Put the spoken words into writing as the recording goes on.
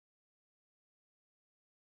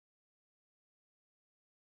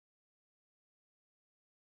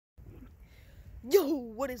Yo,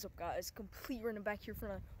 what is up, guys? Complete random back here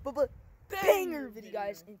for a banger video,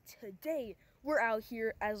 guys. And today we're out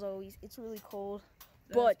here as always. It's really cold,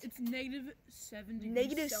 but it's -7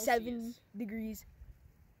 degrees. -7 degrees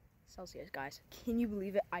Celsius, guys. Can you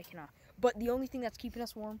believe it? I cannot. But the only thing that's keeping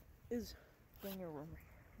us warm is banger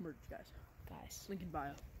merch, guys. Link in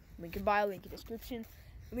bio. Link in bio, link in description,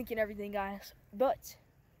 link in everything, guys. But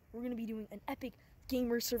we're gonna be doing an epic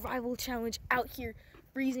gamer survival challenge out here,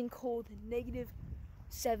 freezing cold,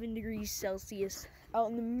 -7 degrees Celsius, out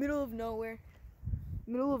in the middle of nowhere.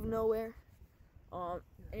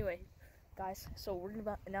 Anyway, guys, so we're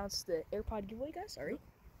gonna announce the AirPod giveaway, guys. All right.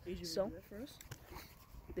 So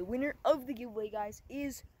the winner of the giveaway, guys,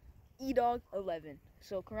 is eDog11.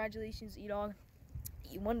 So congratulations, eDog.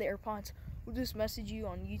 You won the AirPods. We'll just message you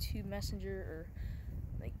on YouTube Messenger or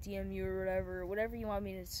like DM you or whatever you want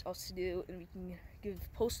us to do, and we can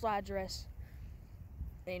give postal address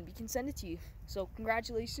and we can send it to you. So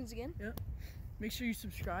congratulations again. Yeah. Make sure you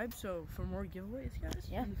subscribe for more giveaways, guys.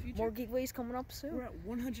 Yeah. In the future. More giveaways coming up soon. We're at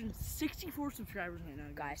 164 subscribers right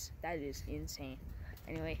now, guys. That is insane.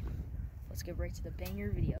 Anyway, let's get right to the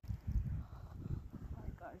banger video.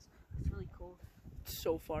 Alright, guys, it's really cold. It's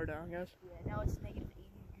so far down, guys. Yeah, now it's -80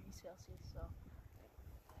 degrees Celsius, so.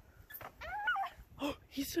 Oh,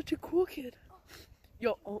 he's such a cool kid.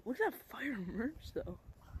 Yo, oh, look at that fire merch, though.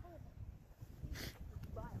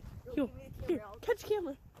 Yo, here, catch the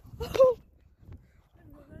camera.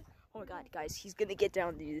 Oh my god, guys, he's gonna get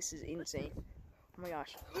down, dude. This is insane. Oh my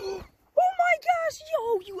gosh. Oh my gosh,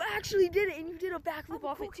 yo, you actually did it, and you did a backflip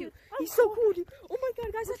off it too. He's so cool, dude. Oh my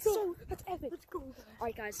god, guys, that's epic. Let's go, guys.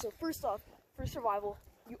 Alright, guys, so first off, for survival,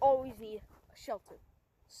 you always need a shelter.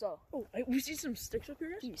 So, we see some sticks up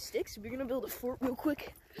here, guys. Need sticks? We're gonna build a fort real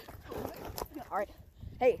quick. Alright.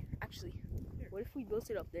 Hey, actually, what if we built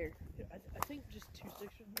it up there? Yeah, I think just 2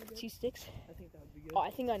 sticks would be good. 2 sticks? I think that would be good. Oh,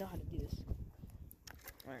 I think I know how to do this.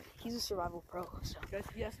 Alright, he's a survival pro, so. Guys,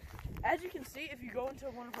 yes. As you can see, if you go into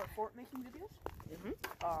one of our fort making videos,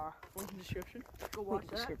 link in the description. Go watch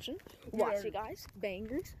that. Watch it, guys.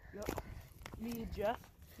 Bangers. Yep. Me, Jeff,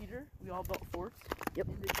 Peter, we all built forts. Yep.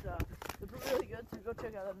 And it's really good, so go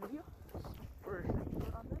check out that video. We're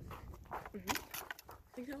on this.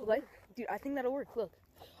 Think that'll work. Dude, I think that'll work. Look.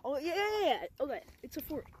 Oh, yeah. Okay, it's a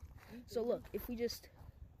fort. So look, if we just...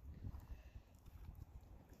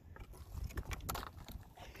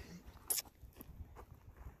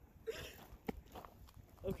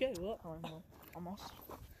 Okay, well, almost.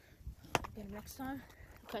 Get him next time.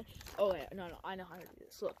 Okay. Oh yeah, no, I know how to do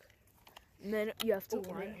this. Look. And then you have to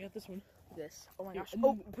line. I got this one. This. Oh my gosh. Here,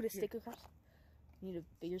 Oh, put a stick across. You need a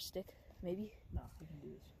bigger stick, maybe. No, we can do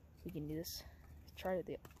this. We can do this. Try to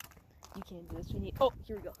do it. You can't do this. We need. Oh,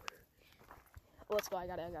 here we go. Oh, let's go. I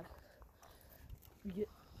got it. We get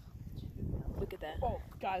 2 now. Look at that. Oh,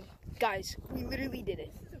 guys, we literally did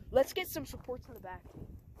it. Let's get some supports on the back.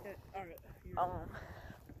 Yeah, all right.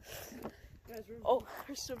 Guys, oh,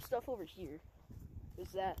 there's some stuff over here.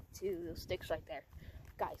 There's that too. Those sticks right there.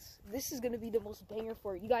 Guys, this is gonna be the most banger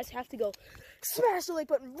for it. You guys have to go smash the like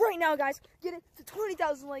button right now, guys. Get it to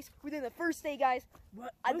 20,000 likes within the first day, guys.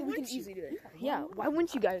 I think we can easily do it. Yeah, why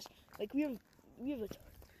wouldn't you guys? Like we have a.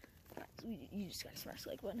 You just gotta smash the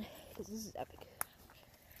like button because this is epic.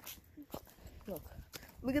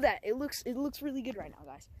 Look at that. It looks really good right now,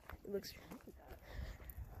 guys. It looks.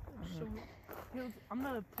 So, I'm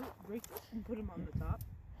gonna break this and put them on the top.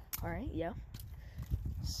 All right, yeah.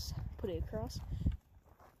 Just put it across.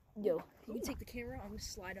 Yo, you can take the camera. I'm gonna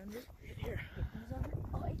slide under. Here.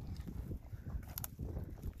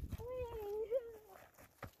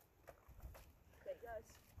 Okay,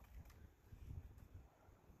 guys.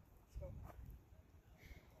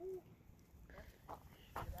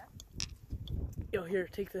 Yo, here,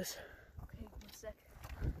 take this. Okay, 1 sec.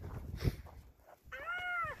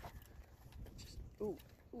 Ooh.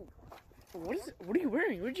 What are you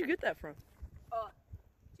wearing? Where did you get that from?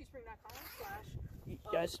 Teespring.com/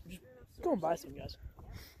 guys, just go and buy some, guys.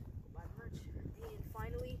 Yeah, buy the merch. And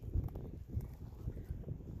finally,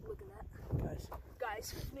 look at that.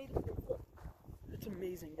 Guys, we made it. It's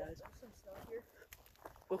amazing, guys. Some stuff here.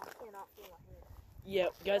 Look. I cannot feel my hand. Yeah,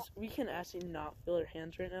 guys, we can actually not feel our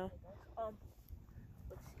hands right now.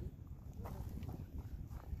 Let's see.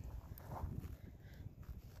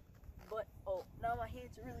 But, now my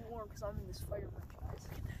hands are really warm because I'm in this fire merch, guys.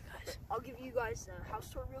 Look at that, guys. I'll give you guys a house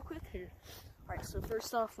tour real quick. Here. Alright, so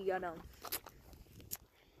first off, we got,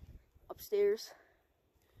 upstairs,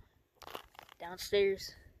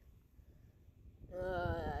 downstairs,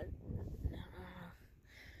 I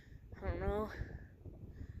don't know,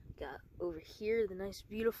 got over here the nice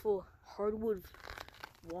beautiful hardwood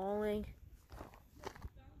walling,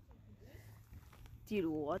 Dude,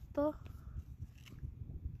 what the?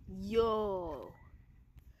 Yo.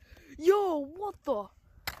 Yo, what the?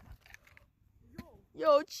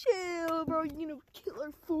 Yo, chill, bro. You know,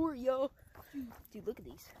 killer 4, yo. Dude, look at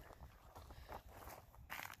these.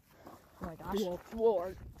 Oh my gosh.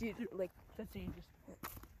 Whoa, dude, like, That's dangerous.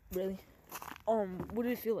 really? What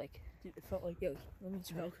did it feel like? Dude, it felt like Yo, let me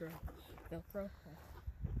try. Velcro. Velcro?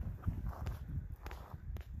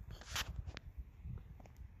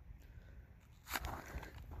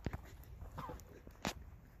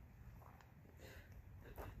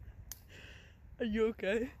 Are you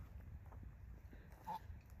okay?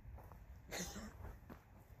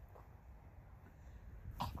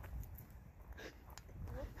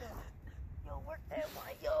 Yo, where am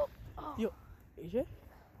I, yo? Oh. Yo, AJ?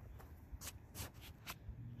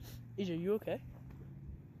 AJ, you okay?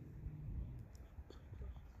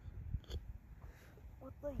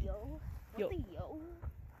 What the yo? What Yo. the yo?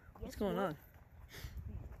 What's going on?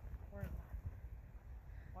 Where am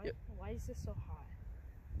I? Yo. Why is this so hot?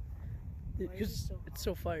 Why is Because it so it's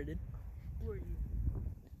so fire, dude. Who are you?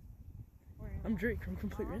 Where am I'm I? Drake from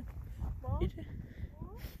Complete Random. Mom? AJ?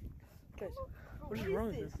 Guys, what is wrong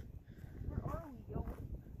with this? him? Where are we, yo?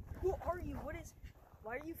 Who are you? What is?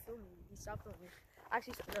 Why are you filming me? You stop filming.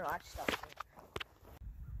 Actually, no, actually stop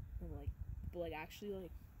filming. But actually,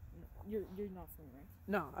 like, you're not filming, right?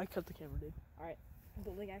 No, I cut the camera, dude.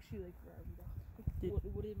 But like, actually, like, where are we, though? Dude.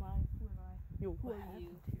 What am I? Who am I? Yo, Who what are happened you?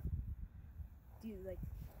 to you? Dude, like,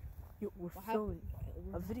 Yo, we're what filming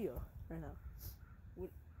happened? a video right now. What?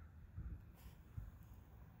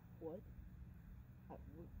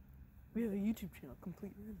 We have a YouTube channel,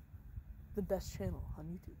 Complete Random. The best channel on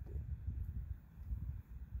YouTube, dude.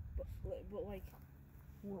 But like,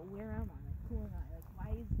 where am I? Like, who am I? Like,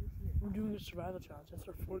 why is this here? We're doing a survival challenge. That's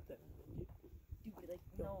our 4th thing, dude. Dude, but like,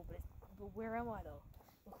 Yo. no, but where am I though?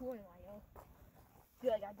 But who am I, yo?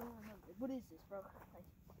 Dude, like, I don't remember. Like, what is this, bro? Like,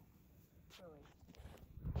 bro, like,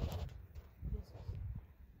 what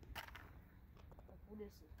is this? Like, what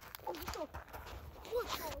is this? Oh, what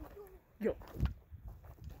the? Yo,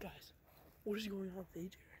 guys, what is going on with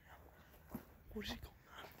AJ right now? What is going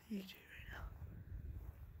on with AJ right now?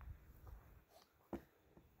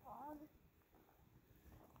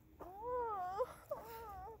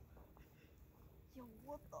 Yo,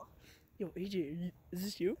 what the? Yo, AJ, is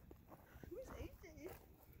this you? Who's AJ?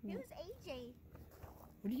 Who's AJ?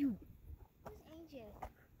 What are you? Who's AJ?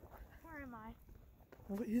 Where am I?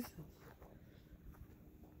 What is this?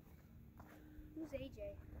 Who's AJ?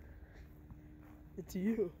 It's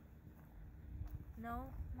you. No,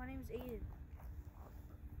 my name's Aiden.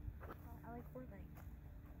 I like Fortnite.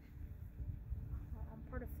 I'm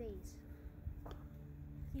part of FaZe.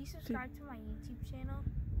 Can you subscribe to my YouTube channel?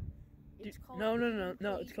 It's called No, Aiden it's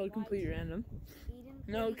Plays called Complete YT. Random. Aiden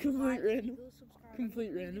No, Plays Complete YT. Random. Go subscribe. Complete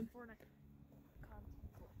I'm Random. Fortnite content.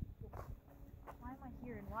 Why am I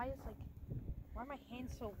here? And why are my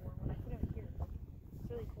hands so warm when I put them here?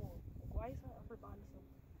 It's really cold. Like, why is my upper body so?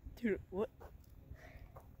 Dude, what?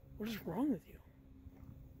 What is wrong with you?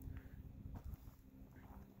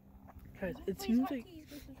 Guys, it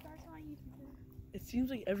seems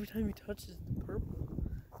like every time he touches the purple,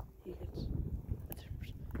 he gets a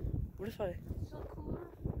 10%. What if I? So cooler.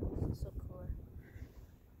 This is so cooler.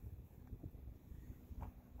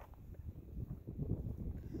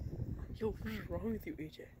 Yo, what is wrong with you,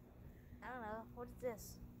 AJ? I don't know. What is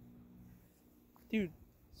this? Dude,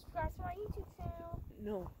 Subscribe to my YouTube channel.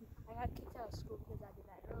 no. I got kicked out of school because I did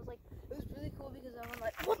that. And I was like, it was really cool because I was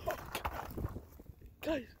like, what the?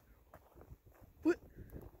 Guys, what?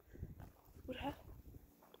 What happened?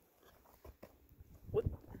 What?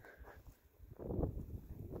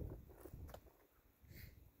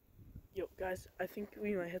 Yo, guys, I think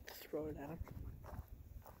we might have to throw it at him.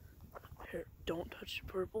 Here, don't touch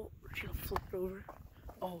the purple. We're just gonna flip it over.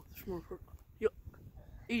 Oh, there's more purple. Yo,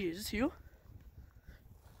 AJ, is this you?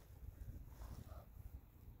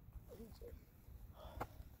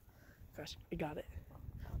 Guys, I got it.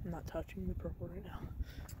 I'm not touching the purple right now.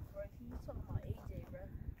 Bro, you talking about AJ, bro?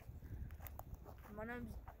 My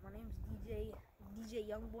name's DJ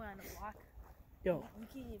Youngboy on the block. Yo, You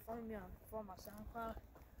can follow me on my SoundCloud.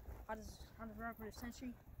 How does rap for the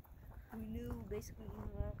century? We knew basically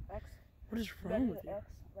X. what is Better wrong than with you? X.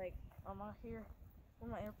 Like, I'm out here.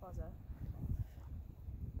 Where my AirPods at?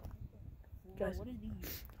 Guys, what are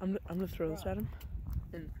these? I'm gonna throw this at him.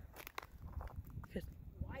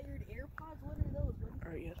 Wired AirPods? What are those?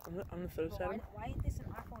 All right, guys, I'm gonna throw this Bro, at him. why ain't this an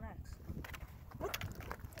iPhone X?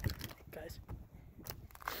 Guys.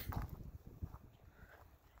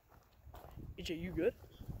 AJ, you good?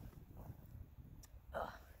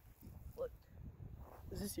 What?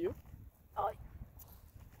 Is this you? Oh,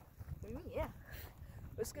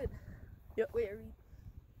 What's good? Yep. Wait, are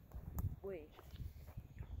we... Wait.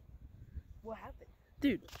 What happened?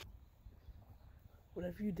 Dude.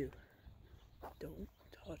 Whatever you do, don't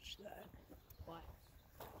touch that. Why?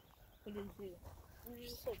 What did he do? We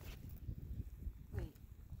just like...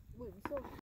 Wait, we still...